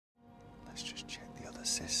brother,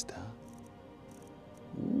 sister.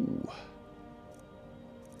 Ooh.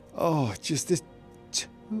 Oh, just this...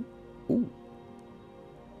 Ooh.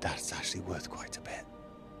 That's actually worth quite a bit.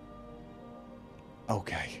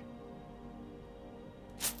 Okay.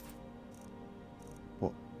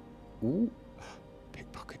 What? Ooh.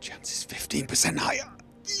 Pickpocket chance is 15% higher.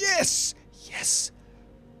 Yes! Yes!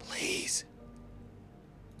 Please.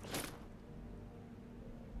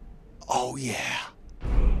 Oh, yeah.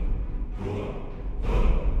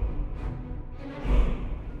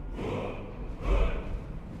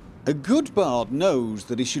 A good bard knows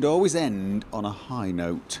that he should always end on a high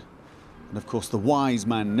note. And of course the wise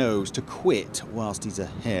man knows to quit whilst he's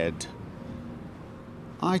ahead.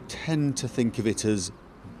 I tend to think of it as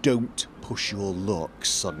don't push your luck,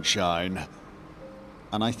 sunshine.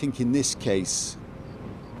 And I think in this case,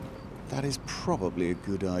 that is probably a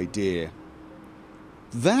good idea.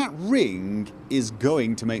 That ring is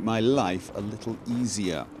going to make my life a little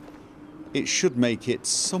easier. It should make it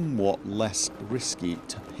somewhat less risky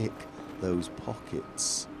to pick those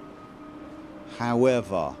pockets.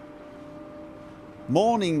 However,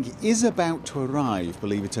 morning is about to arrive,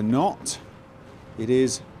 believe it or not. It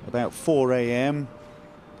is about 4 AM.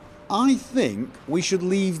 I think we should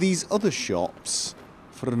leave these other shops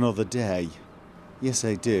for another day. Yes,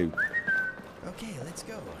 I do. Okay, let's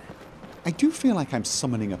go. I do feel like I'm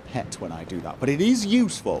summoning a pet when I do that, but it is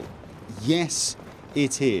useful. Yes,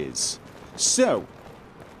 it is. So,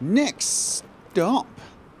 next stop,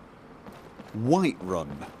 Whiterun.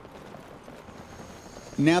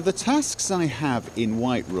 Now, the tasks I have in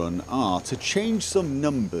Whiterun are to change some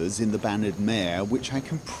numbers in the Bannered Mare, which I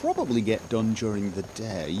can probably get done during the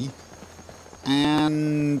day,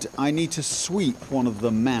 and I need to sweep one of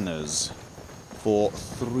the manors for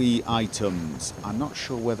 3 items. I'm not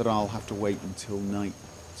sure whether I'll have to wait until night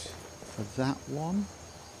for that one.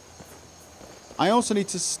 I also need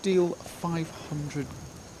to steal 500...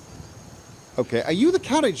 Okay, are you the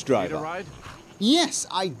carriage driver? Need a ride? Yes,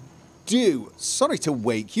 I do. Sorry to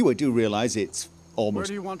wake you. I do realise it's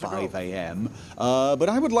almost 5 AM. But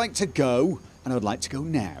I would like to go, and I would like to go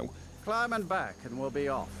now. Climb and back, and we'll be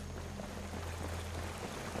off.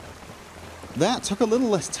 That took a little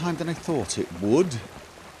less time than I thought it would.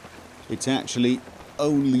 It's actually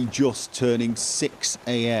only just turning 6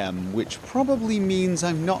 AM, which probably means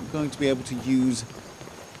I'm not going to be able to use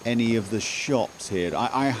any of the shops here.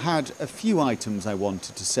 I had a few items I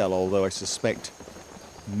wanted to sell, although I suspect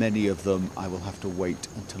many of them I will have to wait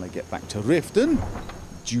until I get back to Riften,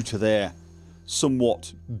 due to their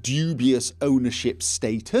somewhat dubious ownership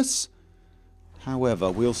status.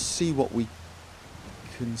 However, we'll see what we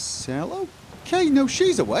can sell. Okay, no,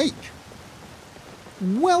 she's awake.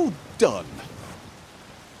 Well done.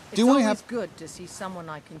 It's always good to see someone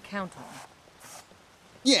I can count on.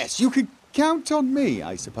 Yes, you can count on me,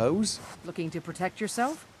 I suppose. Looking to protect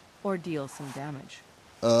yourself or deal some damage?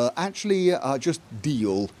 Actually, just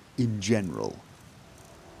deal in general.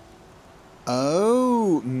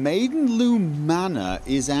 Oh, Maidenloom Manor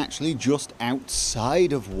is actually just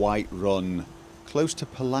outside of Whiterun, close to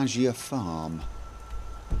Pelagia Farm.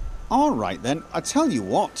 Alright then, I tell you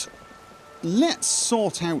what. Let's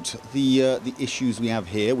sort out the issues we have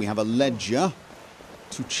here. We have a ledger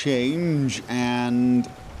to change and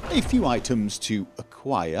a few items to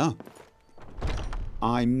acquire.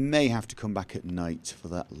 I may have to come back at night for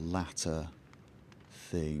that latter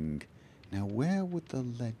thing. Now, where would the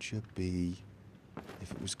ledger be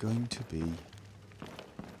if it was going to be?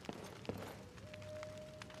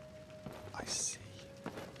 I see.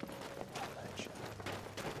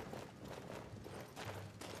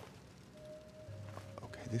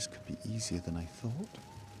 This could be easier than I thought.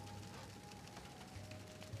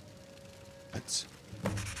 Let's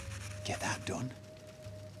get that done.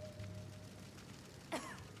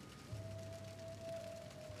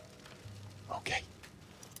 Okay.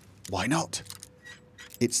 Why not?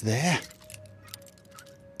 It's there.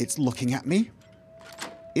 It's looking at me.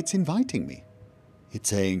 It's inviting me. It's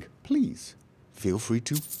saying, please, feel free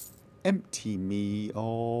to empty me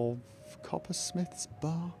of Coppersmith's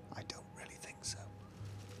bar. I don't really think so.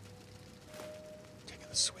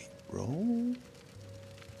 A sweet roll.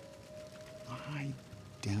 I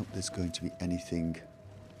doubt there's going to be anything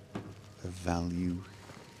of value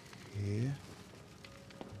here.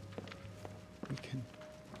 We can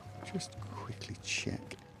just quickly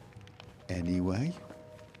check anyway.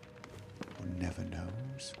 One never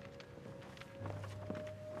knows.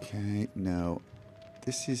 Okay, no.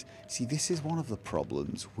 This is... See, this is one of the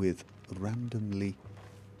problems with randomly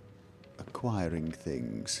acquiring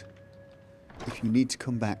things. If you need to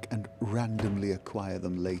come back and randomly acquire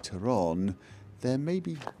them later on, there may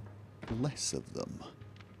be less of them.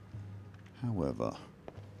 However,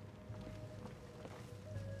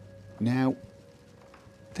 now,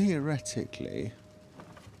 theoretically,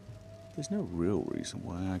 there's no real reason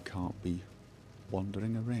why I can't be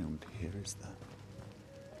wandering around here, is there?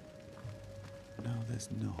 No, there's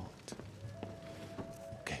not.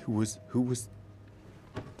 Okay, who was...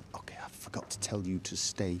 Okay, I forgot to tell you to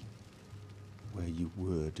stay where you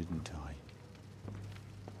were, didn't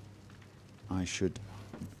I? I should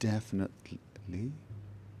definitely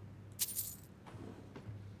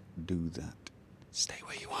do that. Stay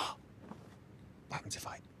where you are. What happens if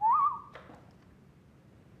I...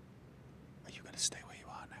 Are you going to stay where you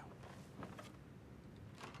are now?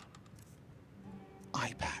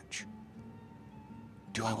 Eye patch.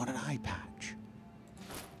 Do I want an eye patch?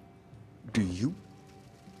 Do you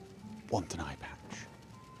want an eye patch?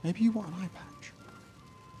 Maybe you want an eye patch.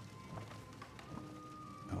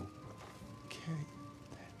 Okay,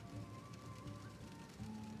 then.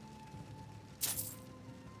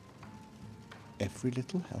 Every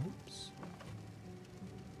little helps.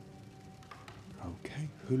 Okay,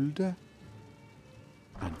 Hulda.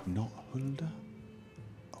 And not Hulda.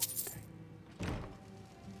 Okay.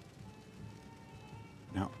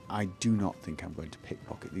 Now, I do not think I'm going to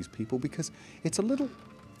pickpocket these people because it's a little...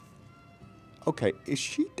 Okay, is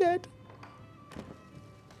she dead?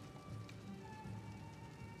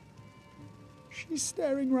 She's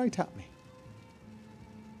staring right at me.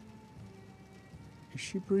 Is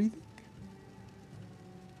she breathing?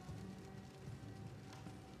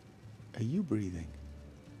 Are you breathing?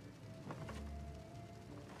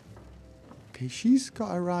 Okay, she's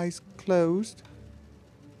got her eyes closed.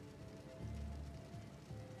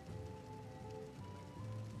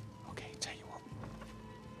 Okay, tell you what.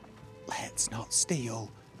 Let's not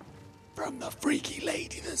steal from the freaky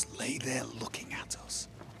lady that's lay there looking at us.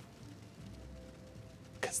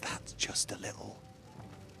 Because that's just a little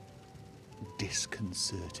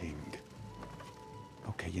disconcerting.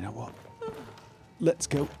 Okay, you know what? Let's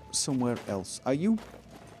go somewhere else. Are you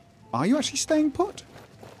actually staying put?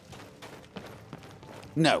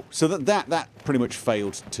 No. So that pretty much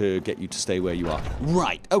failed to get you to stay where you are.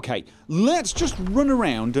 Right. Okay. Let's just run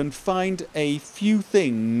around and find a few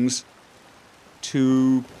things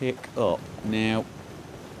to pick up. Now,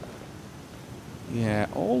 yeah,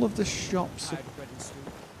 all of the shops are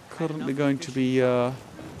currently going to be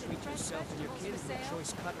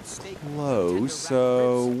closed,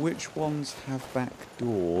 so which ones have back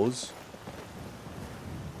doors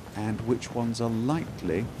and which ones are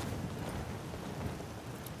likely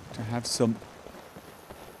to have some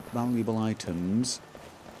valuable items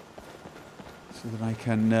so that I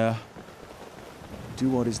can do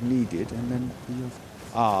what is needed and then be off.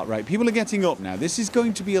 Ah, right, people are getting up now. This is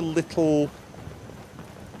going to be a little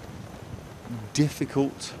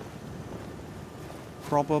difficult,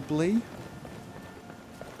 probably.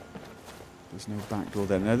 There's no back door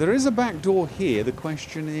there. Now, there is a back door here. The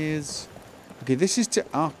question is... Okay, this is to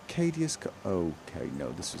Arcadius... Okay,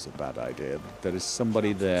 no, this was a bad idea. There is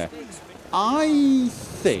somebody there. I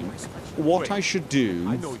think what I should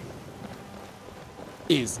do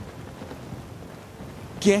is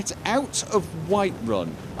get out of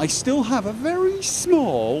Whiterun. I still have a very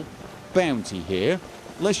small bounty here.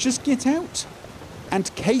 Let's just get out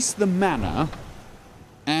and case the manor,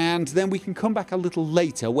 and then we can come back a little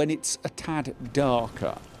later when it's a tad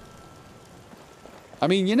darker. I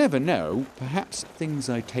mean, you never know. Perhaps things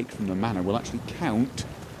I take from the manor will actually count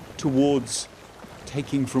towards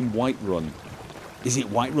taking from Whiterun. Is it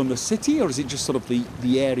Whiterun the city, or is it just sort of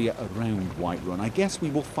the area around Whiterun? I guess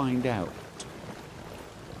we will find out.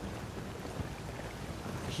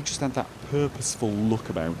 He just had that purposeful look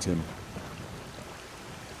about him.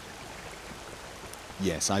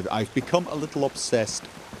 Yes, I've become a little obsessed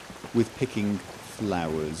with picking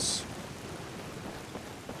flowers.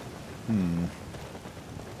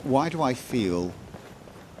 Why do I feel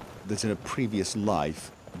that in a previous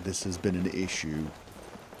life this has been an issue?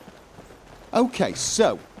 Okay,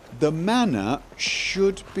 so the manor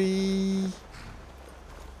should be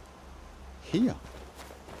here.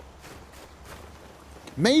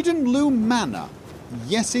 Maidenloom Manor.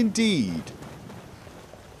 Yes, indeed.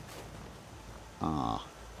 Ah.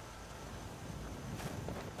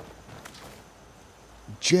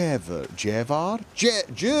 Jervar? Jervar?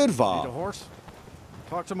 Need a horse?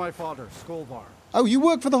 Talk to my father, Skolvar. Oh, you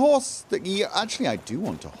work for the horse? Yeah, actually, I do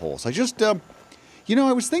want a horse. I just, you know,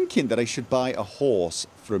 I was thinking that I should buy a horse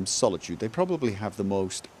from Solitude. They probably have the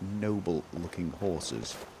most noble-looking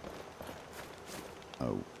horses.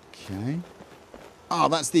 Okay. Oh,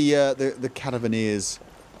 that's the Caravanier's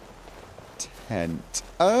tent.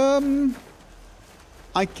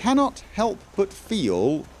 I cannot help but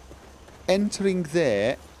feel entering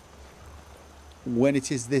there when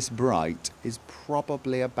it is this bright is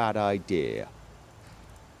probably a bad idea.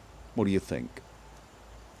 What do you think?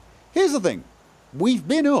 Here's the thing. We've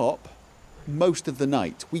been up most of the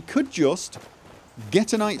night. We could just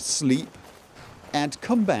get a night's sleep and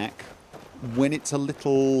come back when it's a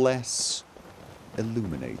little less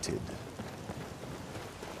illuminated.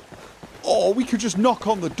 Or we could just knock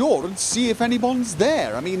on the door and see if anyone's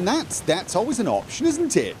there. I mean, that's always an option,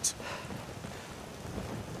 isn't it?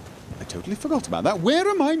 I totally forgot about that. Where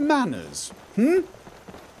are my manners?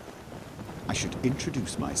 I should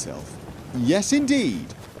introduce myself. Yes,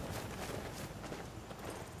 indeed.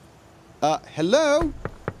 Hello?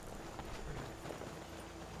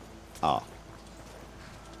 Ah.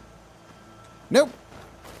 Nope.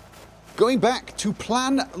 Going back to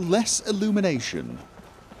plan less illumination.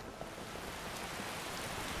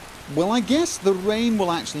 Well, I guess the rain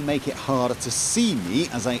will actually make it harder to see me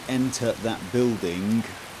as I enter that building.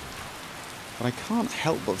 But I can't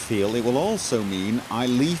help but feel it will also mean I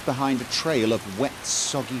leave behind a trail of wet,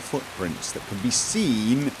 soggy footprints that can be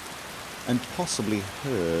seen and possibly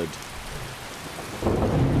heard.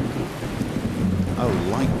 Oh,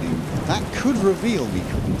 lightning. That could reveal me,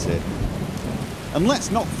 couldn't it? And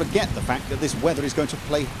let's not forget the fact that this weather is going to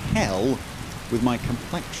play hell with my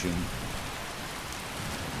complexion.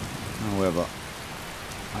 However,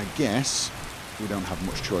 I guess we don't have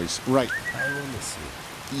much choice. Right. I will miss you.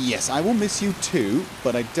 Yes, I will miss you too,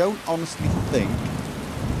 but I don't honestly think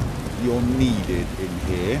you're needed in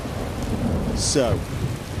here. So,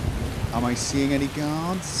 am I seeing any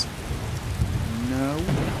guards? No.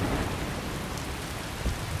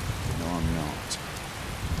 No, I'm not.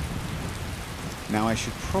 Now I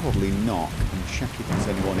should probably knock and check if there's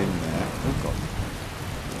anyone in there. Oh God.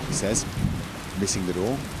 He says, missing the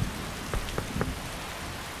door.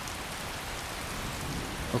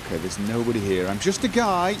 Okay, there's nobody here. I'm just a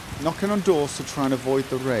guy knocking on doors to try and avoid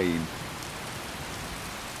the rain.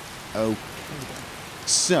 Okay.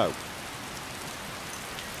 So.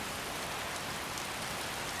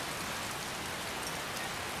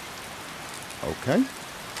 Okay.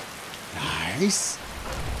 Nice.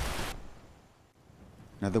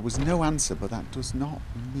 Now, there was no answer, but that does not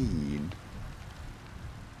mean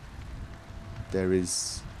there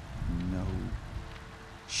is no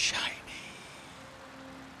shiny.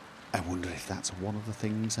 I wonder if that's one of the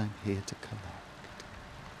things I'm here to collect.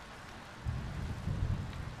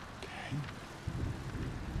 Okay.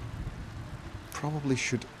 Probably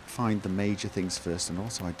should find the major things first and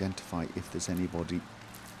also identify if there's anybody.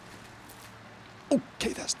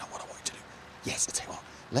 Okay, that's not what I wanted to do. Yes, I tell you what.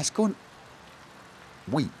 Let's go and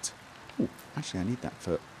wait. Oh, actually, I need that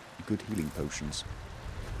for good healing potions.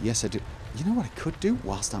 Yes, I do. You know what I could do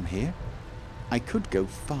whilst I'm here? I could go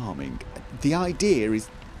farming. The idea is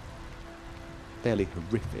fairly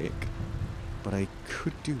horrific, but I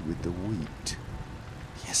could do with the wheat.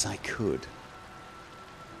 Yes, I could.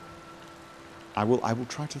 I will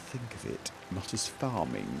try to think of it not as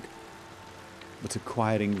farming, but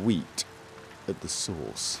acquiring wheat at the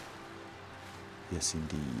source. Yes,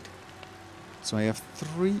 indeed. So I have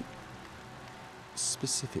 3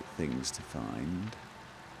 specific things to find.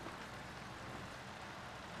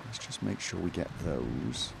 Let's just make sure we get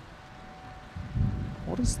those.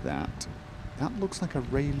 What is that? That looks like a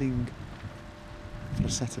railing for a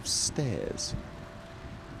set of stairs.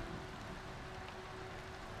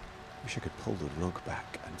 Wish I could pull the rug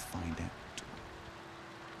back and find out.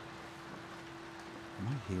 Am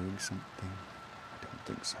I hearing something? I don't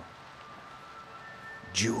think so.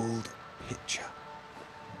 Jeweled picture.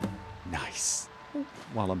 Nice.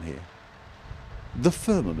 While I'm here. The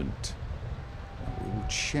firmament. We will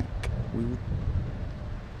check. We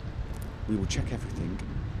will check everything.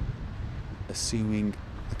 Assuming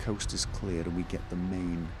the coast is clear and we get the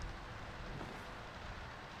main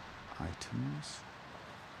items.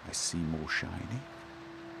 I see more shiny.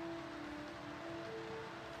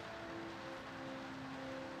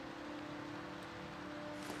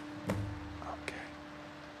 Okay.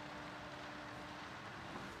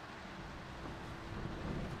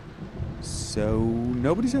 So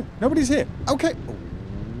nobody's here. Nobody's here. Okay.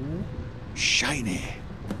 Ooh, shiny.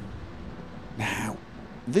 Now,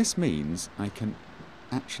 this means I can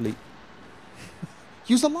actually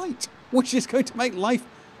use a light, which is going to make life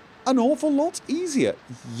an awful lot easier.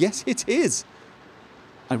 Yes, it is.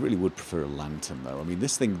 I really would prefer a lantern, though. I mean,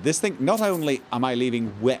 this thing, not only am I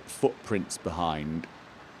leaving wet footprints behind,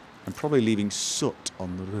 I'm probably leaving soot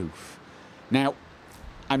on the roof. Now,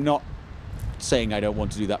 I'm not saying I don't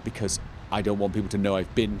want to do that because I don't want people to know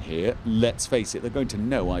I've been here. Let's face it, they're going to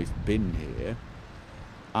know I've been here.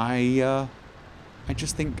 I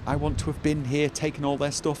just think I want to have been here, taken all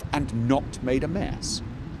their stuff, and not made a mess.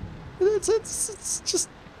 It's just...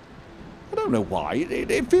 I don't know why.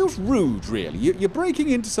 It feels rude, really. You're breaking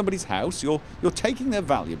into somebody's house, you're taking their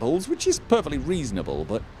valuables, which is perfectly reasonable,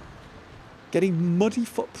 but getting muddy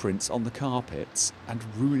footprints on the carpets and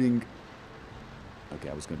ruining... Okay,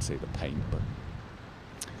 I was going to say the paint, but...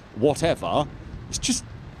 Whatever. It's just...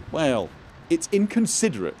 Well, it's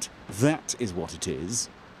inconsiderate. That is what it is.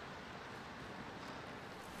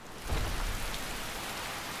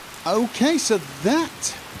 Okay, so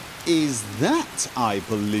that is that, I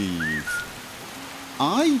believe.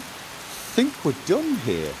 I think we're done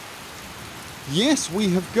here. Yes, we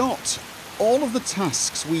have got all of the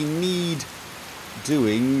tasks we need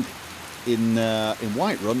doing in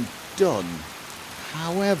Whiterun done.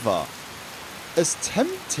 However, as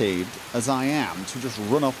tempted as I am to just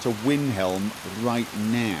run off to Windhelm right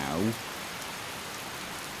now,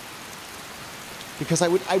 because I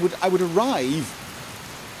would arrive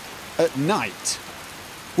at night,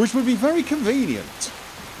 which would be very convenient,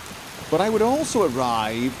 but I would also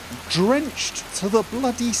arrive drenched to the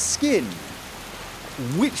bloody skin,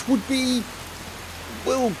 which would be,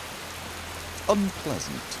 well,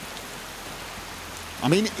 unpleasant. I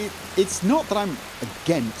mean, it's not that I'm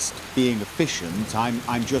against being efficient,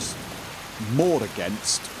 I'm just more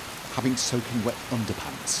against having soaking wet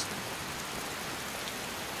underpants.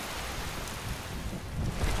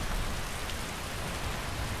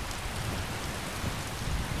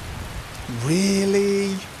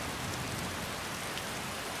 Really?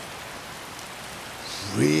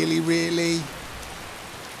 Really?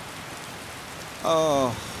 Oh.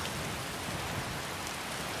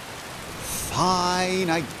 Fine,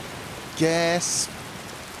 I guess.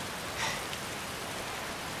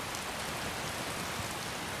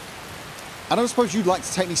 I don't suppose you'd like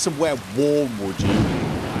to take me somewhere warm, would you?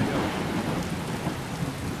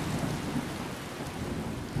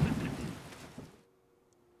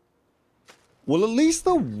 Well, at least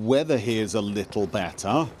the weather here's a little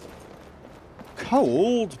better.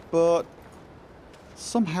 Cold, but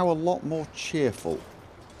somehow a lot more cheerful.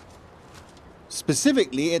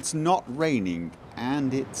 Specifically, it's not raining,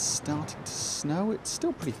 and it's starting to snow. It's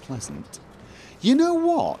still pretty pleasant. You know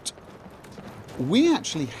what? We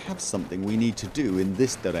actually have something we need to do in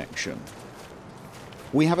this direction.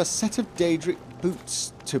 We have a set of Daedric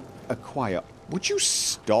boots to acquire. Would you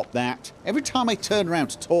stop that? Every time I turn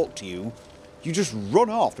around to talk to you, you just run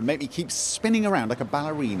off and make me keep spinning around like a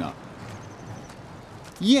ballerina.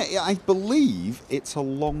 Yeah, I believe it's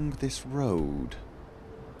along this road.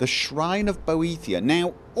 The Shrine of Boethia.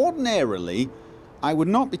 Now, ordinarily, I would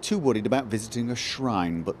not be too worried about visiting a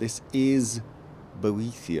shrine, but this is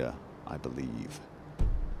Boethia, I believe.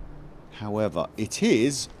 However, it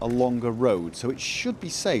is a longer road, so it should be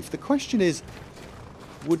safe. The question is,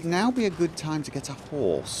 would now be a good time to get a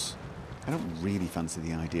horse? I don't really fancy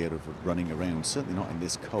the idea of running around, certainly not in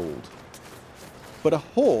this cold. But a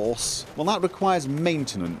horse, well, that requires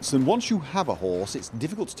maintenance, and once you have a horse, it's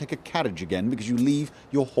difficult to take a carriage again because you leave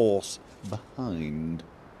your horse behind.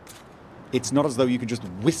 It's not as though you can just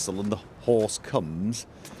whistle and the horse comes.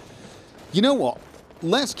 You know what?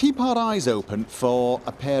 Let's keep our eyes open for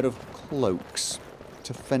a pair of cloaks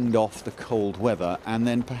to fend off the cold weather, and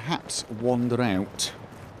then perhaps wander out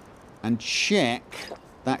and check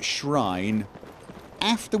that shrine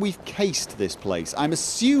after we've cased this place. I'm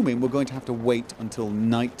assuming we're going to have to wait until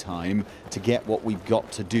night time to get what we've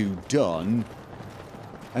got to do done.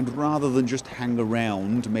 And rather than just hang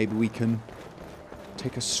around, maybe we can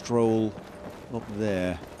take a stroll up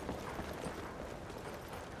there.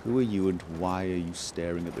 Who are you and why are you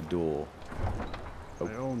staring at the door? Oh.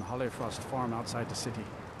 I own Hollyfrost Farm outside the city.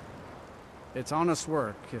 It's honest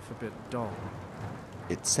work, if a bit dull.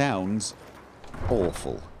 It sounds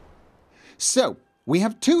awful. So, we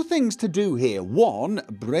have two things to do here. One,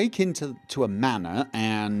 break into a manor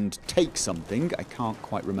and take something. I can't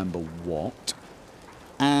quite remember what.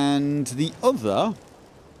 And the other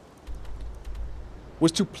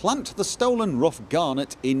was to plant the stolen rough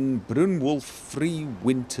garnet in Brunwulf Free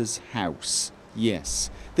Winter's house. Yes,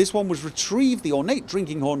 this one was retrieve the ornate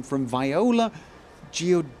drinking horn from Viola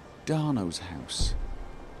Giordano's house.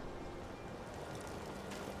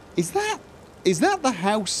 Is that the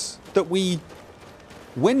house that we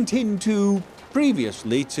went into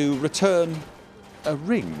previously to return a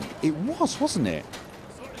ring? It was, wasn't it?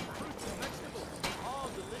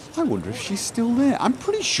 I wonder if she's still there. I'm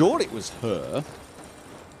pretty sure it was her.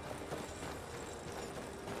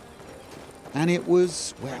 And it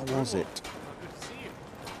was... where was it?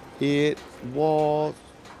 It was...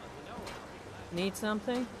 Need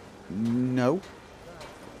something? No.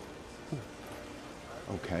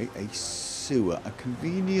 Okay, a sewer. A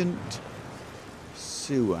convenient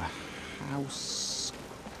sewer house.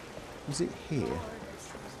 Was it here?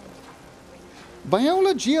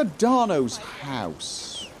 Viola Giordano's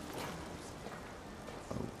house.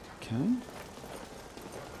 Okay.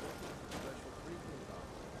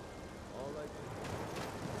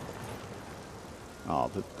 Ah,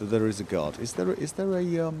 there is a guard. Is there a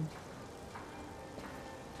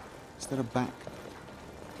back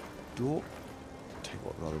door? Tell you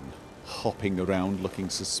what, rather than hopping around looking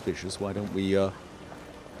suspicious, why don't we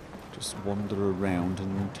just wander around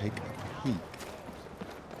and take a peek?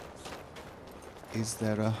 Is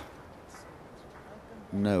there a...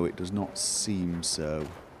 No, it does not seem so.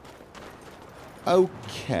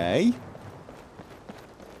 Okay.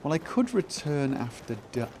 Well, I could return after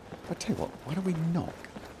dark. I tell you what, why don't we knock?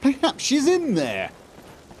 Perhaps she's in there!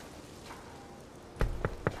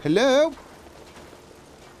 Hello?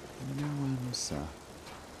 No answer.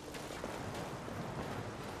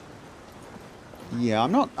 Yeah,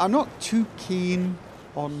 I'm not too keen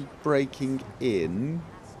on breaking in.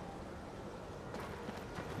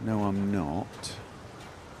 No, I'm not.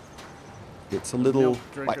 It's a little...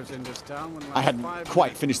 I hadn't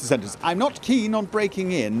quite finished the sentence. I'm not keen on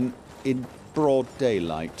breaking in broad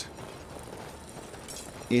daylight.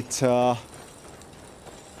 It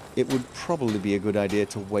would probably be a good idea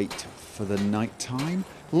to wait for the night time.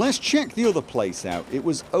 Let's check the other place out. It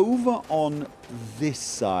was over on this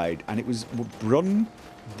side, and it was Brunwolf?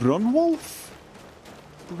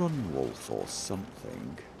 Brunwolf or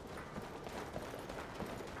something.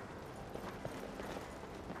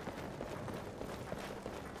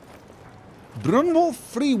 Brunwolf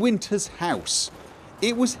Freewinter's house.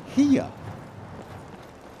 It was here.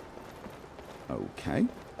 Okay.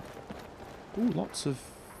 Ooh, lots of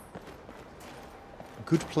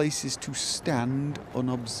good places to stand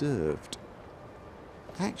unobserved.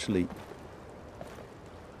 Actually,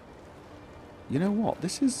 you know what?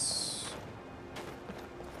 This is...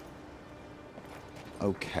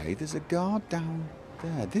 Okay, there's a guard down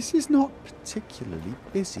there. This is not particularly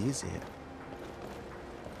busy, is it?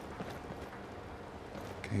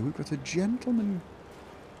 Okay, we've got a gentleman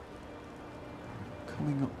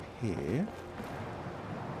coming up here.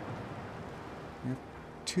 We have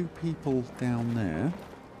two people down there.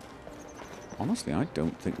 Honestly, I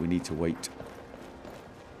don't think we need to wait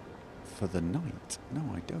for the night. No,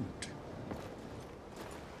 I don't.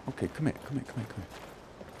 Okay, come here, come here, come here, come here.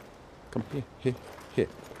 Come here, here, here.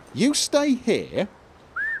 You stay here.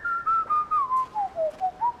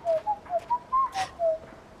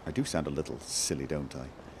 I do sound a little silly, don't I?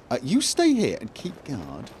 You stay here and keep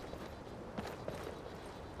guard.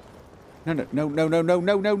 No, no, no, no, no, no,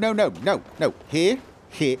 no, no, no, no, no, no. Here,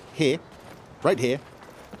 here, here, right here.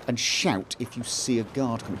 And shout if you see a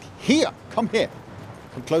guard coming. Here! Come here!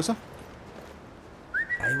 Come closer.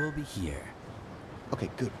 I will be here. Okay,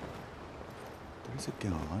 good. There's a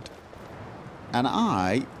guard. And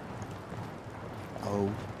I...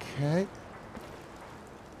 Okay.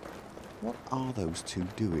 What are those two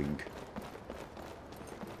doing?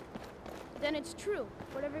 Then it's true,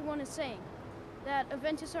 what everyone is saying. That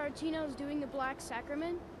Aventus Aretino is doing the Black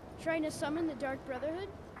Sacrament, trying to summon the Dark Brotherhood.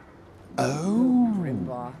 Oh!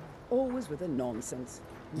 Grimbar, always with the nonsense.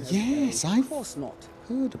 No yes, way. I've Of course not.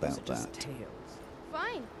 heard about Those are just that. tales.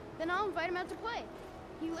 Fine, then I'll invite him out to play.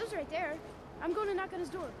 He lives right there. I'm going to knock on his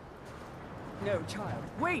door. No, child,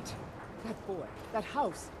 wait! That boy, that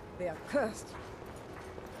house, they are cursed.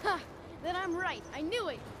 Ha! Then I'm right. I knew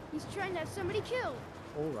it. He's trying to have somebody killed.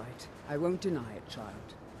 All right, I won't deny it, child.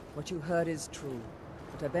 What you heard is true.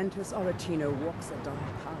 But Aventus Aretino walks a dark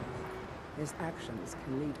path. His actions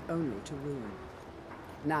can lead only to ruin.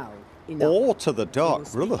 Now, enough. Or to the Dark We will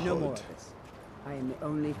speak Brotherhood. No more of this. I am the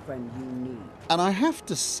only friend you need. And I have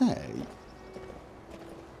to say...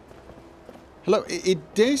 Hello,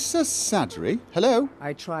 Idesa Sadri? Hello?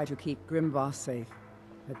 I try to keep Grimvar safe,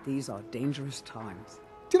 but these are dangerous times.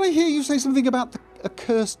 Did I hear you say something about a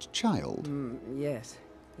cursed child? Yes,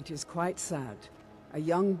 it is quite sad. A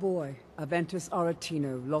young boy, Aventus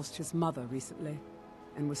Aretino, lost his mother recently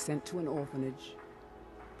and was sent to an orphanage.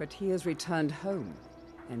 But he has returned home,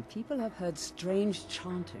 and people have heard strange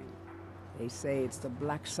chanting. They say it's the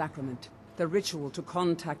Black Sacrament, the ritual to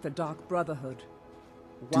contact the Dark Brotherhood.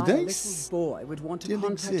 Why a little boy would want to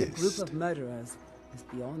contact a group of murderers is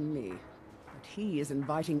beyond me. But he is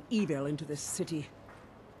inviting evil into this city.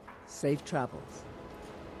 Safe travels.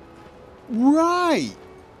 Right!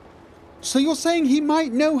 So you're saying he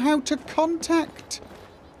might know how to contact...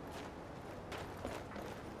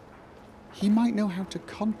 He might know how to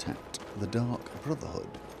contact the Dark Brotherhood.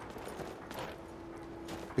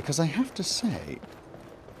 Because I have to say,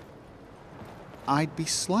 I'd be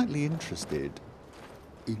slightly interested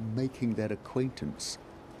in making their acquaintance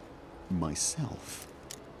myself.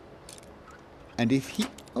 And if he...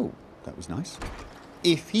 Oh, that was nice.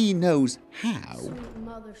 If he knows how...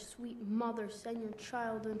 Sweet mother, send your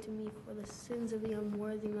child unto me, for the sins of the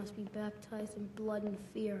unworthy must be baptized in blood and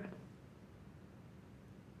fear.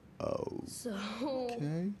 Oh. So...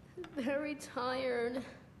 Okay. Very tired.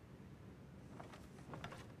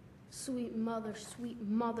 Sweet mother,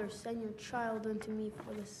 send your child unto me,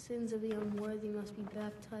 for the sins of the unworthy must be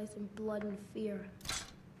baptized in blood and fear.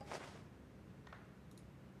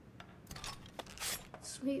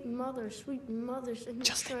 Sweet mother, send your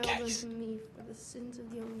child unto me, for the sins of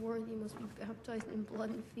the unworthy must be baptized in blood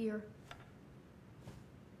and fear.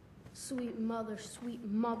 Sweet mother,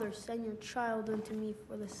 send your child unto me,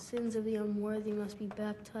 for the sins of the unworthy must be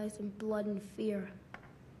baptized in blood and fear.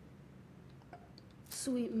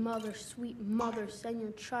 Sweet mother, send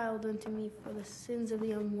your child unto me, for the sins of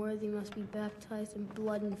the unworthy must be baptized in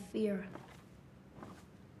blood and fear.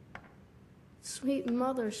 Sweet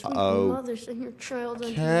mother, send your child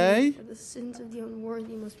unto me, for the sins of the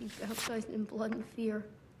unworthy must be baptized in blood and fear.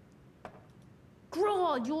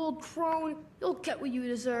 Grow, you old crone, you'll get what you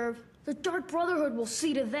deserve. The Dark Brotherhood will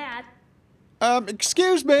see to that.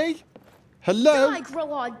 Excuse me? Hello? Die,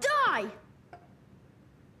 Growlod, die!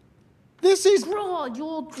 This is Growlod, you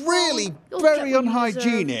old crone, really you'll very get what you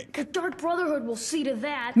unhygienic. deserve. The Dark Brotherhood will see to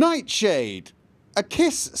that. Nightshade! A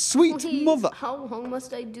kiss, sweet Please, mother. how long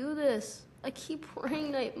must I do this? I keep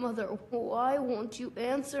praying, Night Mother. Why won't you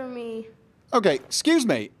answer me? Okay, excuse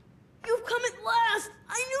me. You've come at last!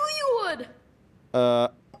 I knew you would!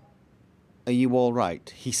 Are you all right?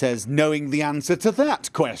 He says, knowing the answer to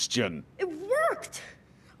that question. It worked!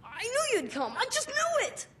 I knew you'd come. I just knew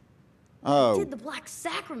it! Oh. I did the Black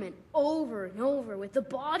Sacrament over and over with the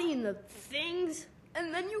body and the things.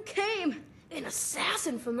 And then you came, an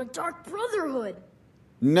assassin from the Dark Brotherhood.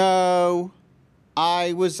 No.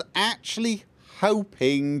 I was actually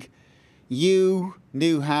hoping you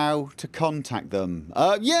knew how to contact them.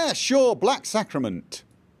 Yeah, sure, Black Sacrament.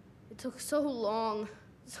 It took so long.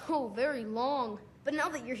 So very long. But now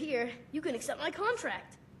that you're here, you can accept my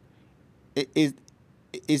contract.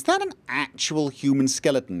 Is that an actual human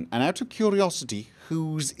skeleton? And out of curiosity,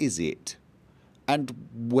 whose is it? And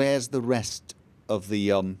where's the rest of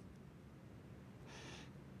the,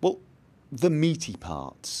 well, the meaty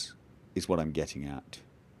parts is what I'm getting at.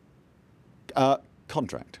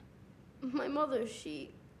 Contract. My mother,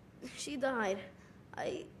 she died.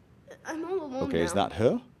 I'm all alone Okay, now. is that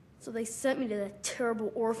her? So they sent me to that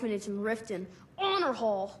terrible orphanage in Riften, Honor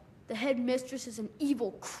Hall. The headmistress is an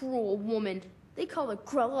evil, cruel woman. They call her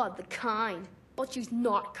Grelod the Kind, but she's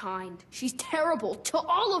not kind. She's terrible to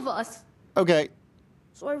all of us. Okay.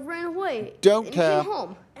 So I ran away. Don't and care. came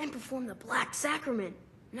home and performed the Black Sacrament.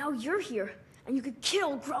 Now you're here, and you could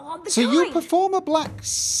kill Grelod the So Kind. you perform a Black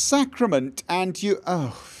Sacrament and you...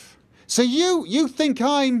 Oh. So you think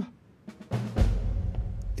I'm...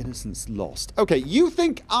 Innocence lost. Okay, you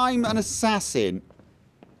think I'm an assassin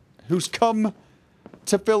who's come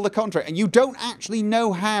to fill the contract and you don't actually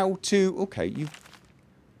know how to... Okay, you...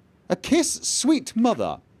 A kiss, sweet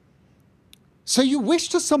mother. So you wish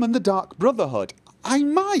to summon the Dark Brotherhood? I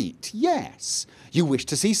might, yes. You wish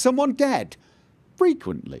to see someone dead?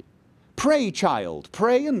 Frequently. Pray, child,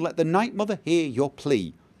 pray and let the Night Mother hear your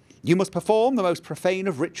plea. You must perform the most profane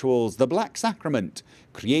of rituals, the Black Sacrament.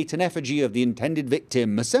 Create an effigy of the intended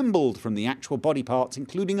victim, assembled from the actual body parts,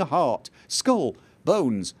 including a heart, skull,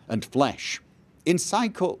 bones, and flesh.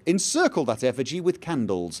 Encircle that effigy with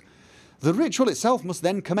candles. The ritual itself must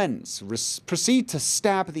then commence. Proceed to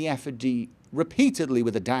stab the effigy repeatedly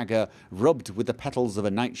with a dagger, rubbed with the petals of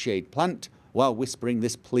a nightshade plant, while whispering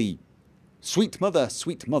this plea. Sweet mother,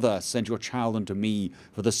 send your child unto me,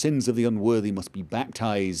 for the sins of the unworthy must be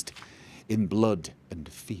baptized in blood and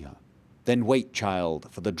fear. Then wait, child,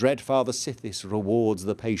 for the dread Father Sithis rewards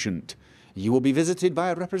the patient. You will be visited by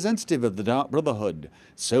a representative of the Dark Brotherhood.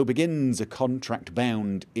 So begins a contract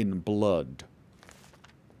bound in blood.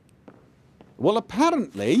 Well,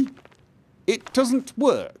 apparently, it doesn't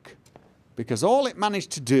work, because all it managed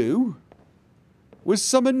to do was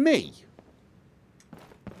summon me.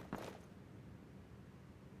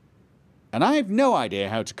 And I have no idea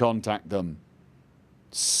how to contact them.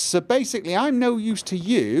 So basically, I'm no use to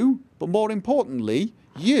you, but more importantly,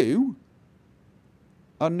 you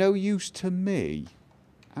are no use to me.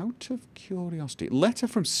 Out of curiosity. Letter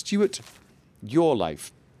from Stuart, your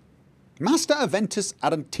life. Master Aventus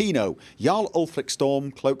Arantino, Jarl Ulfric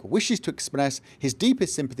Stormcloak, wishes to express his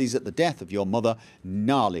deepest sympathies at the death of your mother,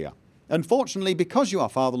 Nalia. Unfortunately, because you are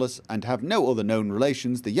fatherless and have no other known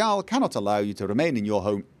relations, the Jarl cannot allow you to remain in your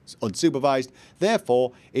home unsupervised.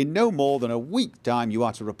 Therefore, in no more than a week's time, you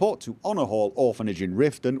are to report to Overhaul Orphanage in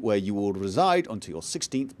Riften, where you will reside until your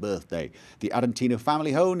 16th birthday. The Arantino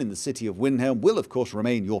family home in the city of Windhelm will, of course,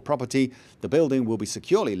 remain your property. The building will be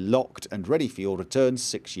securely locked and ready for your return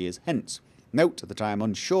 6 years hence. Note that I am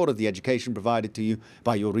unsure of the education provided to you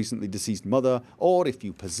by your recently deceased mother, or if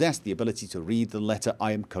you possess the ability to read the letter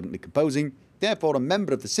I am currently composing. Therefore, a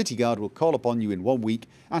member of the City Guard will call upon you in 1 week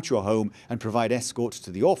at your home and provide escort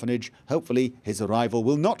to the orphanage. Hopefully, his arrival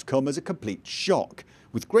will not come as a complete shock.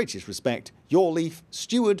 With greatest respect, your Leaf,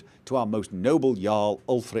 steward to our most noble Jarl,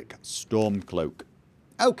 Ulfric Stormcloak.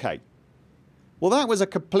 Okay. Well, that was a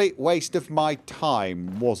complete waste of my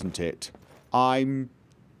time, wasn't it? I'm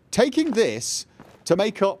taking this to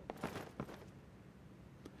make up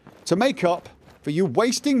for you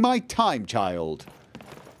wasting my time, child.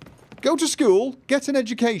 Go to school, get an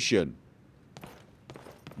education.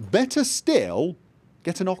 Better still,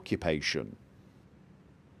 get an occupation.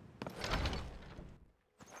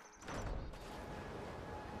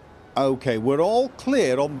 Okay, we're all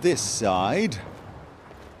clear on this side.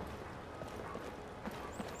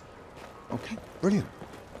 Okay, brilliant.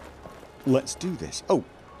 Let's do this. Oh.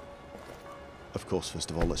 Of course, first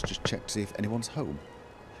of all, let's just check to see if anyone's home.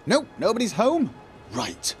 Nope, nobody's home.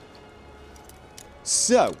 Right.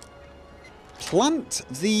 So, plant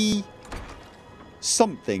the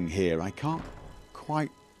something here. I can't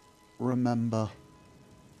quite remember.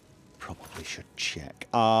 Probably should check.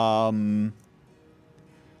 Plant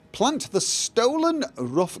the stolen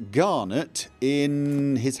rough garnet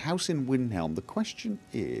in his house in Windhelm. The question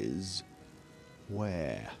is,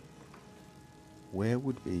 where? Where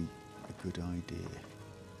would be a good idea?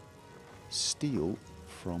 Steal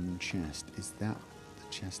from chest. Is that the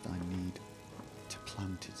chest I need to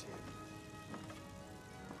plant it in?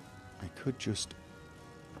 I could just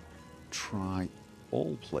try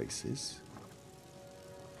all places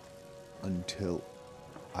until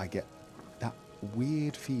I get that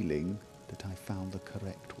weird feeling that I found the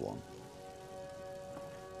correct one.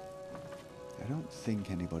 I don't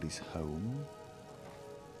think anybody's home.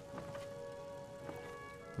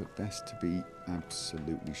 But best to be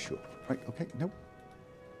absolutely sure. Right, okay, nope.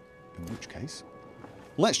 In which case,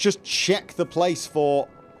 let's just check the place for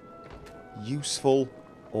useful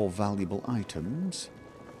or valuable items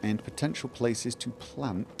and potential places to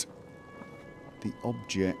plant the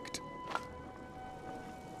object.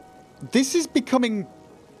 This is becoming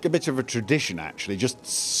a bit of a tradition, actually, just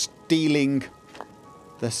stealing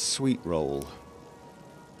the sweet roll.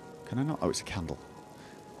 Can I not? Oh, it's a candle.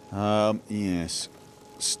 Yes.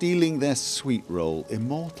 Stealing their sweet roll.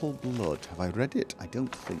 Immortal Blood. Have I read it? I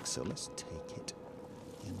don't think so. Let's take it.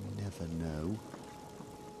 You never know.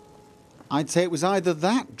 I'd say it was either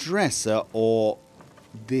that dresser or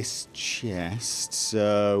this chest.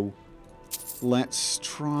 So let's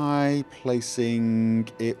try placing...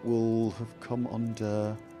 It will have come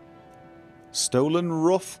under... Stolen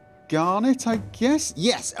rough garnet, I guess?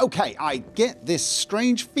 Yes, okay. I get this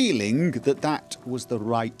strange feeling that that was the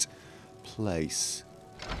right place.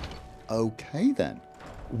 Okay, then.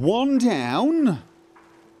 One down.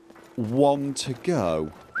 One to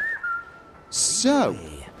go. So,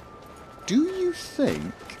 do you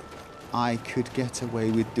think I could get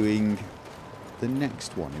away with doing the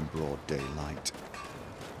next one in broad daylight?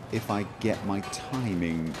 If I get my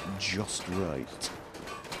timing just right.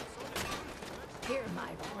 Hear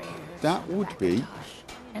my prayers, That would be...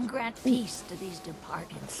 and grant peace to these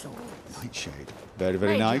departed souls. Nightshade. Very,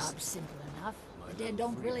 very nice. Job's simple enough. The dead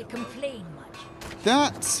don't really complain much.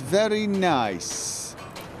 That's very nice.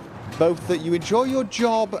 Both that you enjoy your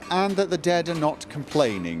job and that the dead are not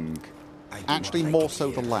complaining. Actually, more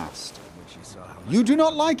so the last. You do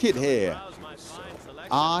not like it here.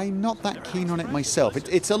 I'm not that keen on it myself.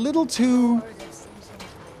 It's a little too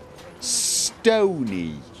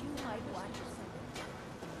stony.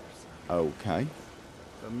 Okay.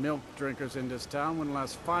 The milk drinkers in this town wouldn't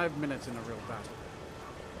last 5 minutes in a real battle.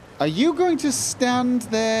 Are you going to stand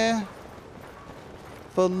there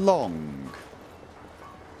for long?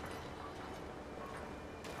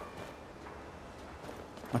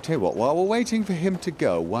 I'll tell you what, while we're waiting for him to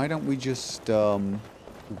go, why don't we just,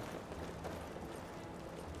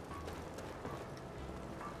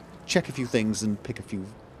 check a few things and pick a few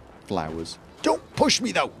flowers. Don't push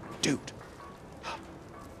me, though, dude.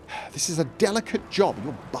 This is a delicate job.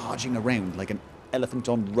 You're barging around like an elephant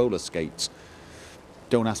on roller skates.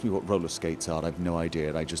 Don't ask me what roller skates are. I have no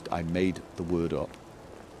idea. I made the word up.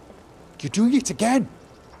 You're doing it again.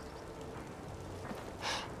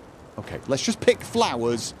 Okay, let's just pick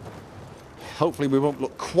flowers Hopefully we won't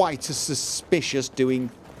look quite as suspicious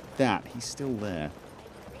doing that. He's still there.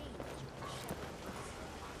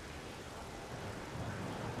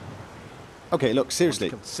 Okay, look, seriously.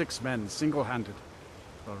 Killed 6 men single-handed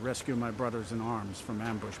while rescuing my brothers in arms from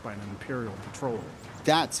ambush by an Imperial patrol.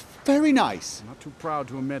 That's very nice. I'm not too proud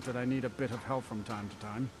to admit that I need a bit of help from time to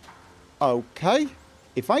time. Okay.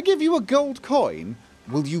 If I give you a gold coin,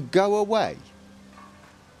 will you go away?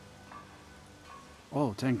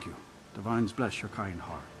 Oh, thank you. Divines bless your kind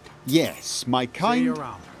heart. Yes, my See kind you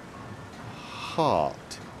around.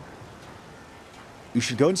 heart. You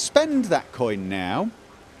should go and spend that coin now.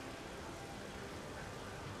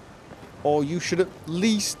 Or you should at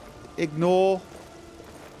least ignore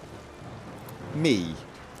me.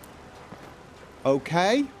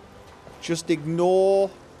 Okay? Just ignore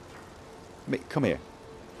me. Come here.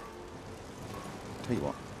 Tell you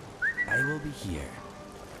what. I will be here.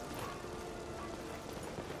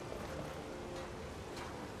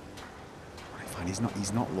 Right, fine. He's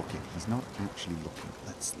not looking. He's not actually looking.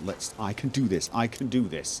 I can do this. I can do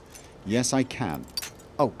this. Yes, I can.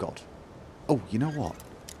 Oh, God. Oh, you know what?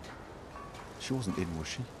 She wasn't in, was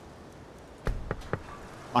she?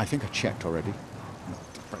 I think I checked already. No,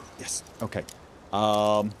 right, yes, okay.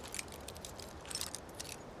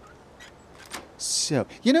 So,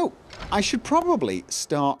 you know, I should probably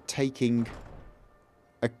start taking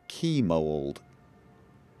a key mold.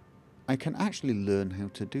 I can actually learn how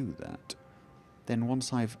to do that. Then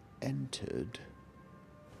once I've entered,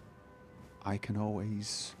 I can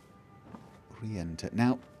always re-enter.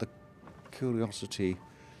 Now, the curiosity...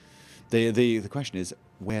 The question is,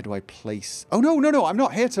 where do I place... Oh, no, I'm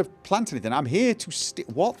not here to plant anything. I'm here to steal...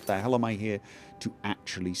 What the hell am I here to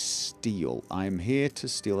actually steal? I'm here to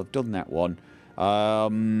steal. I've done that one.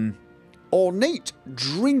 Ornate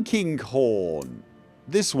drinking horn.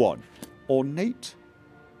 This one. Ornate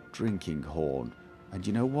drinking horn. And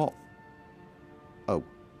you know what? Oh.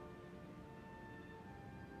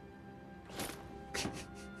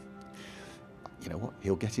 You know what?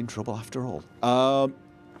 He'll get in trouble after all.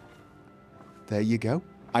 There you go.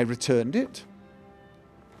 I returned it.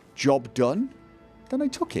 Job done. Then I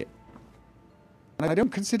took it. And I don't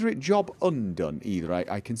consider it job undone either.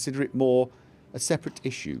 I consider it more a separate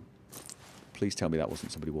issue. Please tell me that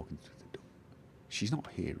wasn't somebody walking through the door. She's not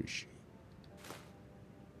here, is she?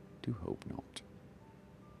 Do hope not.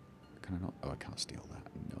 Can I not? Oh, I can't steal that.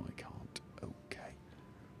 No, I can't. Okay.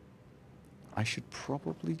 I should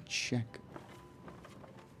probably check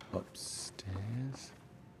upstairs.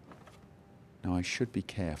 Now, I should be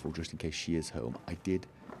careful just in case she is home. I did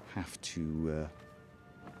have to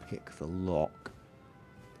pick the lock,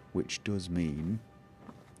 which does mean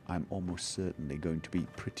I'm almost certainly going to be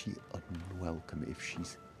pretty unwelcome if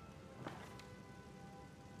she's...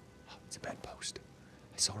 Oh, it's a bedpost.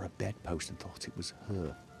 I saw a bedpost and thought it was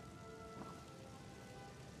her.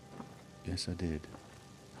 Yes, I did.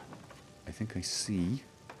 I think I see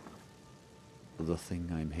the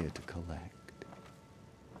thing I'm here to collect.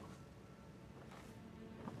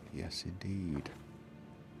 Yes, indeed.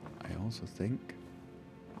 I also think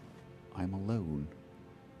I'm alone.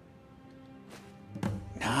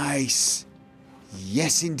 Nice!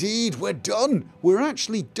 Yes, indeed, we're done! We're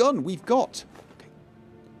actually done. We've got... Okay.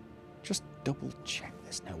 Just double check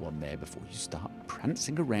there's no one there before you start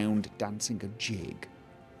prancing around, dancing a jig.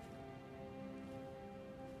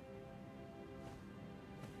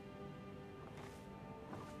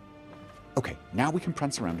 Okay, now we can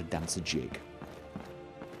prance around and dance a jig.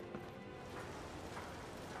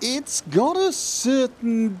 It's got a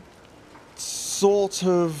certain sort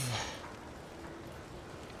of...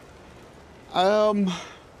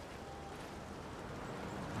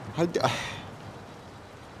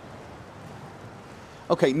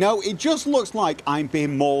 Okay, no, it just looks like I'm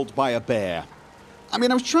being mauled by a bear. I mean,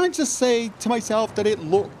 I was trying to say to myself that it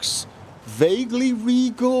looks vaguely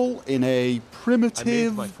regal in a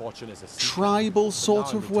primitive, tribal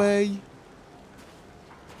sort of way.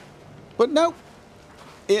 But no.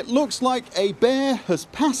 It looks like a bear has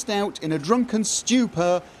passed out in a drunken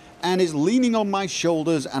stupor and is leaning on my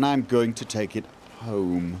shoulders, and I'm going to take it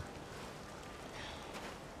home.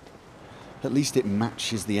 At least it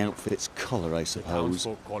matches the outfit's colour, I suppose.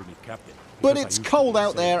 But it's cold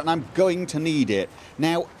out there, and I'm going to need it.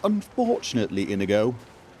 Now, unfortunately, INIGO,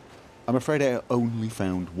 I'm afraid I only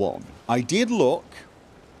found one. I did look,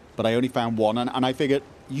 but I only found one, and I figured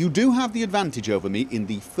you do have the advantage over me in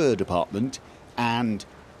the fur department, and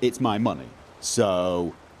it's my money.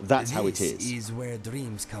 So that's how it is. This is where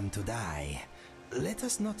dreams come to die. Let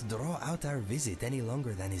us not draw out our visit any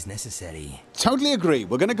longer than is necessary. Totally agree.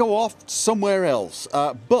 We're going to go off somewhere else.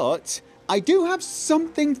 But I do have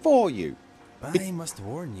something for you. I must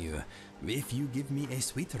warn you, if you give me a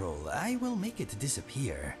sweet roll, I will make it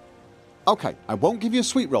disappear. Okay, I won't give you a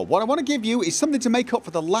sweet roll. What I want to give you is something to make up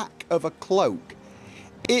for the lack of a cloak.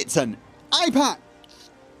 It's an iPad.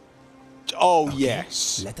 Oh, okay,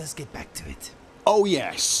 yes. Let us get back to it. Oh,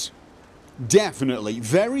 yes. Definitely.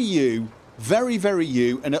 Very you. Very, very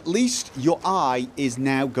you. And at least your eye is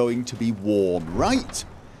now going to be warm, right?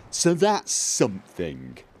 So that's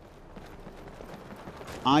something.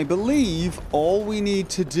 I believe all we need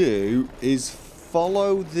to do is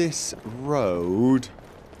follow this road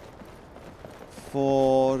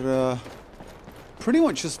for pretty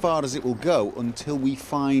much as far as it will go until we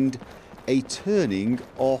find a turning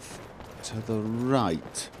off to the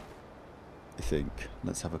right, I think.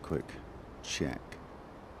 Let's have a quick check.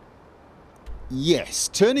 Yes,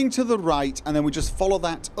 turning to the right, and then we just follow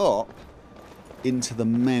that up into the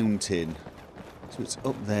mountain. So it's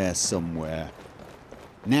up there somewhere.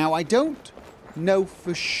 Now, I don't know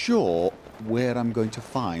for sure where I'm going to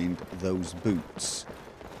find those boots.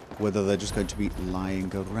 Whether they're just going to be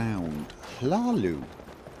lying around. Hlalu.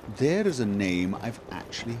 There is a name I've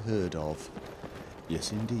actually heard of.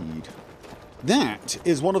 Yes, indeed. That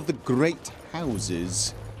is one of the great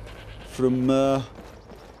houses from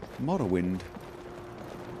Morrowind.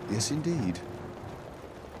 Yes, indeed.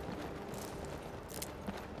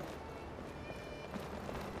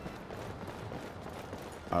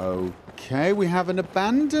 Okay, we have an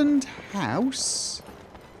abandoned house.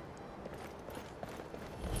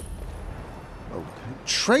 Okay.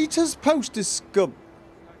 Traitor's Post discovered.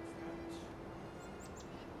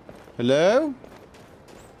 Hello?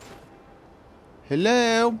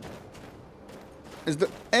 Hello? Is there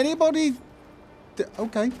anybody?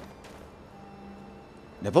 Okay.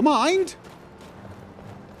 Never mind.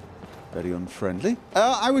 Very unfriendly.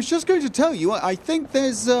 I was just going to tell you, I think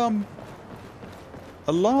there's,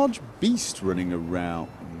 a large beast running around.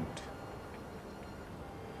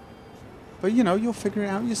 But, you know, you'll figure it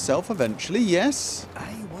out yourself eventually, yes?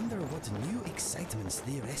 I wonder what new excitements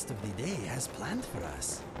the rest of the day has planned for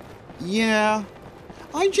us. Yeah.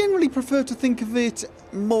 I generally prefer to think of it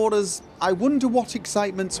more as, I wonder what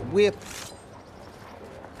excitements we're...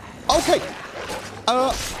 Okay.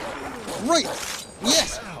 Right.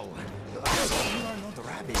 Yes.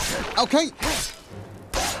 Okay.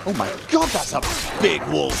 Oh my god, that's a big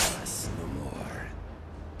wolf.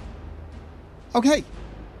 Okay.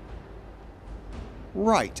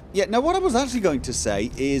 Right. Yeah, now what I was actually going to say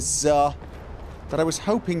is that I was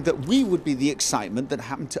hoping that we would be the excitement that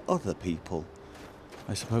happened to other people.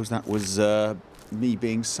 I suppose that was me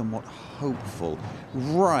being somewhat hopeful.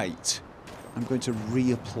 Right. I'm going to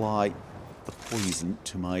reapply the poison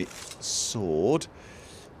to my sword.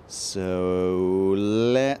 So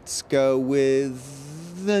let's go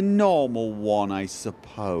with the normal one, I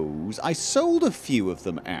suppose. I sold a few of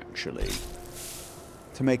them, actually,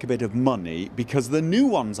 to make a bit of money, because the new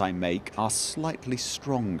ones I make are slightly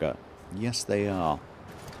stronger. Yes, they are.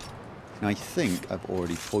 And I think I've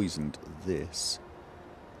already poisoned this.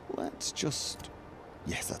 Let's just...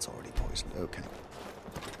 Yes, that's already poisoned. Okay.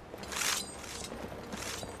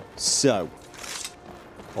 So,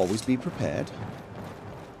 always be prepared.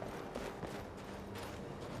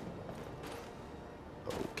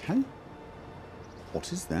 Okay.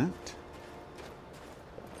 What is that?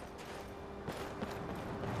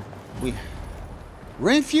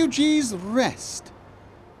 Refugees Rest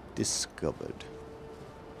discovered.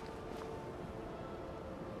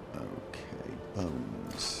 Okay,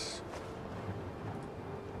 bones.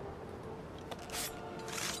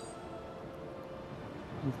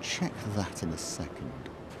 We'll check that in a second.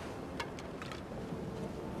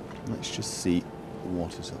 Let's just see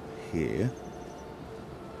what is up here.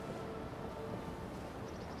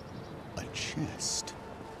 A chest.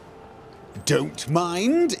 Don't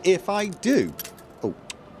mind if I do. Oh.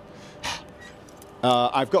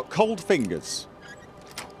 I've got cold fingers.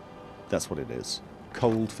 That's what it is.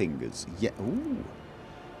 Cold fingers. Yeah. Ooh.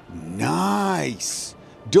 Nice.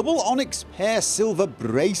 Double onyx pair silver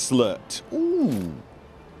bracelet. Ooh.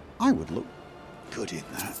 I would look good in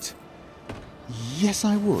that. Yes,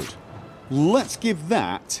 I would. Let's give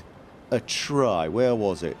that a try. Where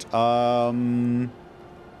was it? Okay.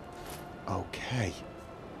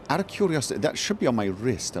 Out of curiosity, that should be on my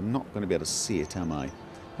wrist. I'm not going to be able to see it, am I?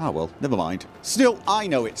 Ah, well, never mind. Still, I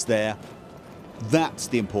know it's there. That's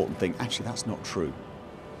the important thing. Actually, that's not true.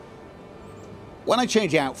 When I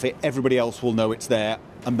change outfit, everybody else will know it's there,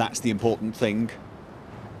 and that's the important thing.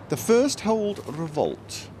 The First Hold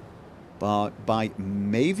Revolt by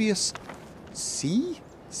Mavius C?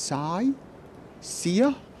 Sai?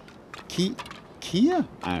 Sia? Kia?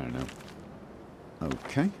 I don't know.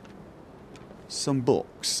 Okay. some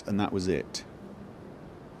books, and that was it.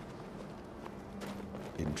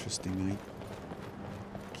 Interesting, I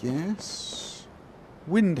guess.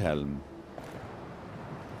 Windhelm.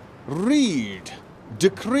 Read.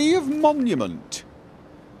 Decree of Monument.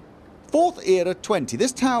 4th Era 20.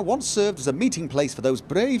 This tower once served as a meeting place for those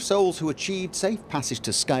brave souls who achieved safe passage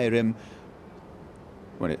to Skyrim.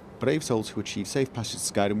 Brave souls who achieved safe passage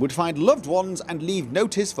to Skyrim would find loved ones and leave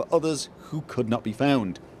notice for others who could not be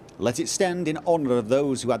found. Let it stand in honour of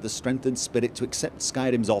those who had the strength and spirit to accept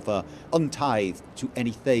Skyrim's offer, untithed to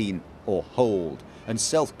any thane or hold, and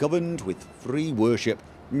self-governed with free worship,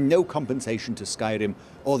 no compensation to Skyrim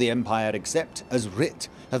or the Empire except as writ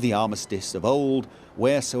of the armistice of old,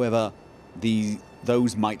 wheresoever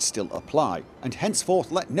those might still apply, and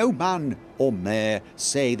henceforth let no man or mare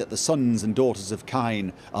say that the sons and daughters of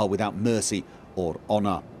Kine are without mercy or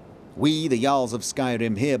honour. We, the Jarls of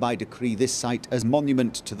Skyrim, hereby decree this site as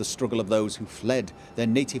monument to the struggle of those who fled their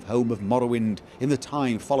native home of Morrowind in the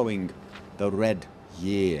time following the Red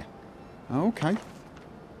Year. Okay.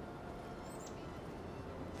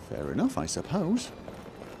 Fair enough, I suppose.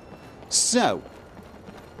 So,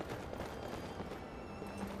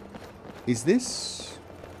 is this...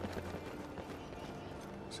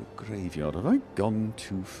 It's a graveyard. Have I gone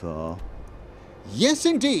too far? Yes,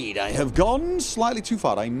 indeed, I have gone slightly too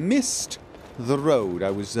far. I missed the road. I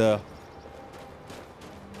was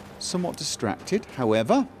somewhat distracted.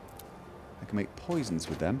 However, I can make poisons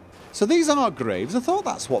with them. So these are graves. I thought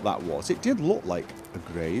that's what that was. It did look like a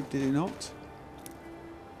grave, did it not?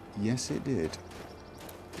 Yes, it did.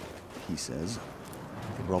 He says,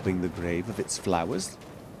 robbing the grave of its flowers.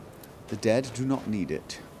 The dead do not need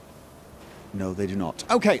it. No, they do not.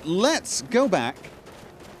 Okay, let's go back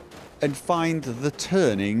and find the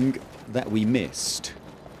turning that we missed.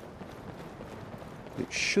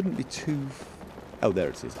 It shouldn't be too... Oh, there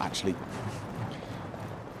it is, actually.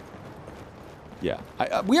 Yeah,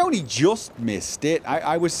 we only just missed it.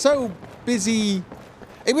 I was so busy...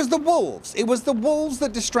 It was the wolves. It was the wolves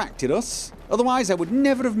that distracted us. Otherwise, I would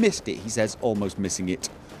never have missed it, he says, almost missing it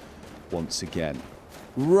once again.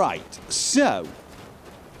 Right, so...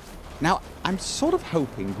 Now, I'm sort of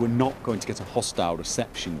hoping we're not going to get a hostile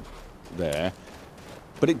reception there.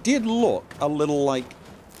 But it did look a little like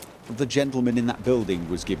the gentleman in that building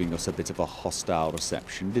was giving us a bit of a hostile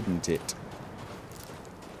reception, didn't it?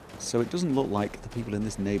 So it doesn't look like the people in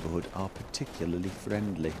this neighbourhood are particularly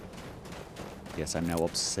friendly. Yes, I'm now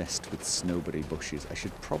obsessed with snowberry bushes. I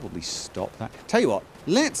should probably stop that. Tell you what,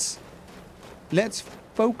 let's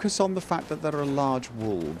focus on the fact that there are large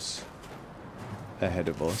wolves ahead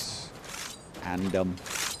of us. And,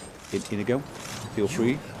 INIGO, feel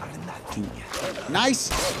free to...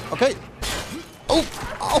 Nice! Okay. Oh!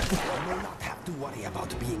 Oh! I will not have to worry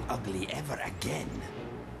about being ugly ever again.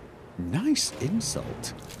 Nice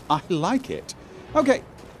insult. I like it. Okay.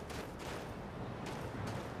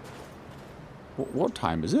 What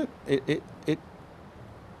time is it? It...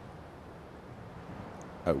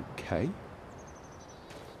 Okay.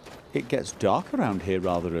 It gets dark around here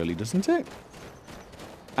rather early, doesn't it?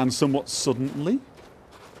 And somewhat suddenly.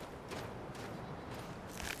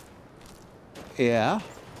 Yeah.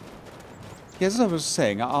 Yes, as I was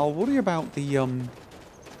saying, I'll worry about the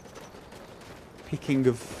picking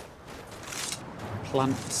of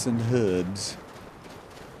plants and herbs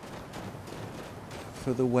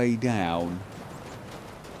for the way down.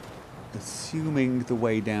 Assuming the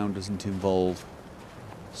way down doesn't involve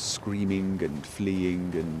screaming and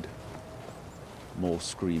fleeing and more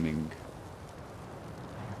screaming.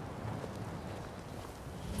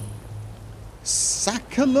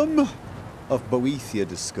 Sacculum of Boethia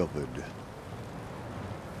discovered.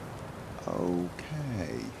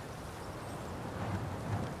 Okay.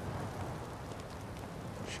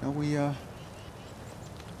 Shall we,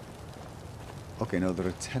 Okay, no, there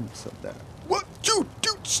are tents up there. What? Dude,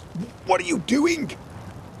 what are you doing?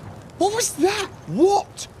 What was that?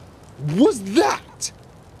 What was that?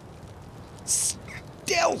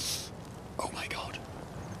 Stealth! Oh my god.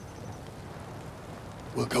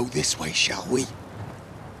 We'll go this way, shall we?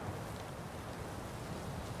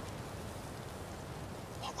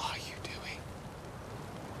 What are you doing?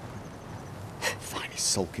 Fine, he's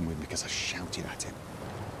sulking with me because I shouted at him.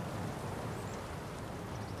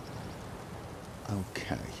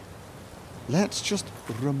 Okay. Let's just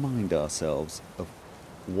remind ourselves of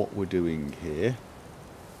what we're doing here.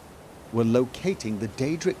 We're locating the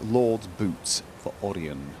Daedric Lord's boots for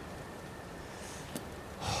Orion.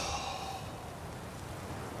 The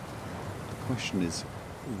question is,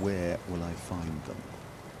 where will I find them?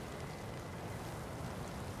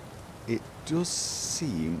 It does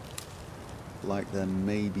seem like there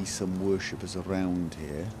may be some worshippers around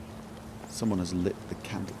here. Someone has lit the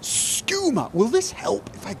candle. Skooma! Will this help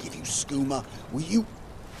if I give you skooma? Will you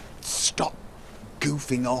stop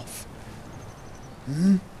goofing off?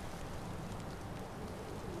 Hmm?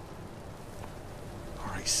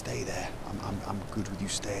 Alright, stay there. I'm good with you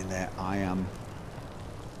staying there. I am.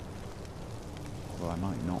 Although I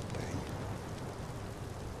might not be.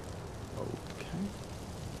 Okay.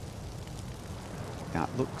 That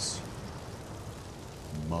looks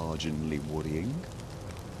marginally worrying.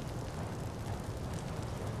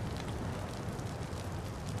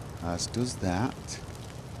 As does that.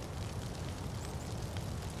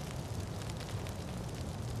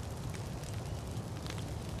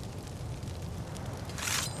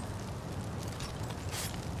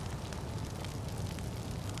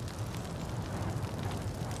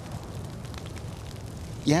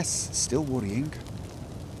 Yes, still worrying.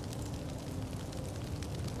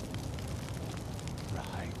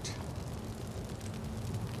 Right.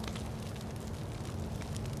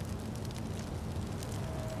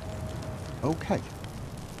 Okay.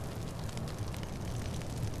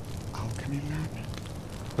 Alchemy lab.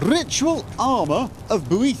 Ritual armor of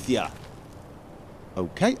Boethia.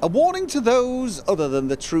 Okay, a warning to those other than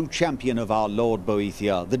the true champion of our Lord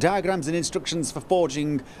Boethia. The diagrams and instructions for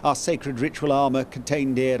forging our sacred ritual armor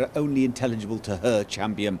contained here are only intelligible to her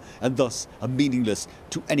champion, and thus are meaningless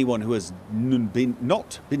to anyone who has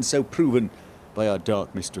not been so proven by our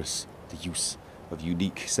dark mistress. The use of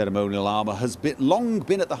unique ceremonial armor has long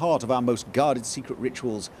been at the heart of our most guarded secret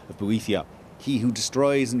rituals of Boethia. He who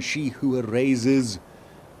destroys and she who erases.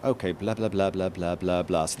 Okay, blah blah blah blah blah blah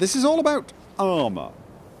blah. So this is all about armor.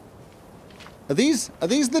 Are these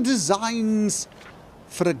the designs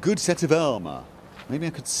for a good set of armor? Maybe I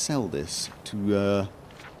could sell this to a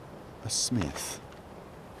smith.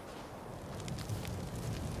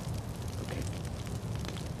 Okay.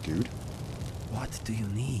 Dude. What do you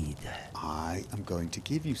need? I am going to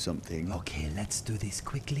give you something. Okay, let's do this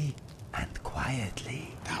quickly and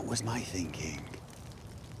quietly. That was my thinking.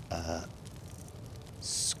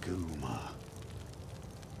 Skooma.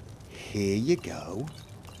 Here you go.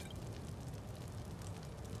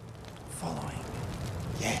 Following.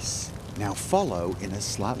 Yes. Now follow in a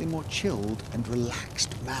slightly more chilled and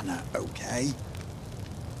relaxed manner, okay?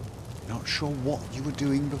 Not sure what you were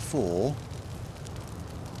doing before,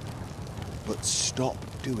 but stop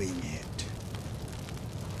doing it.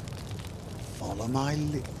 Follow my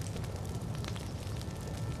lip.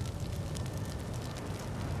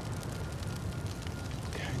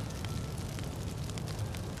 Okay.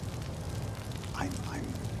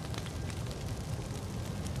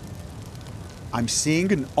 I'm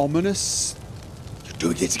seeing an ominous... You're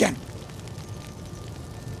doing it again!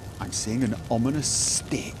 I'm seeing an ominous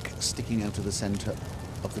stick sticking out of the centre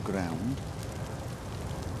of the ground.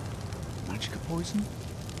 Magic poison?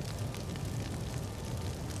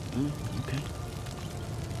 Oh, okay.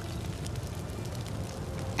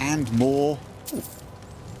 And more.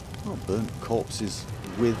 Oh, burnt corpses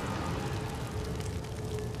with...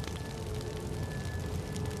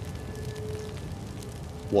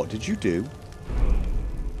 What did you do?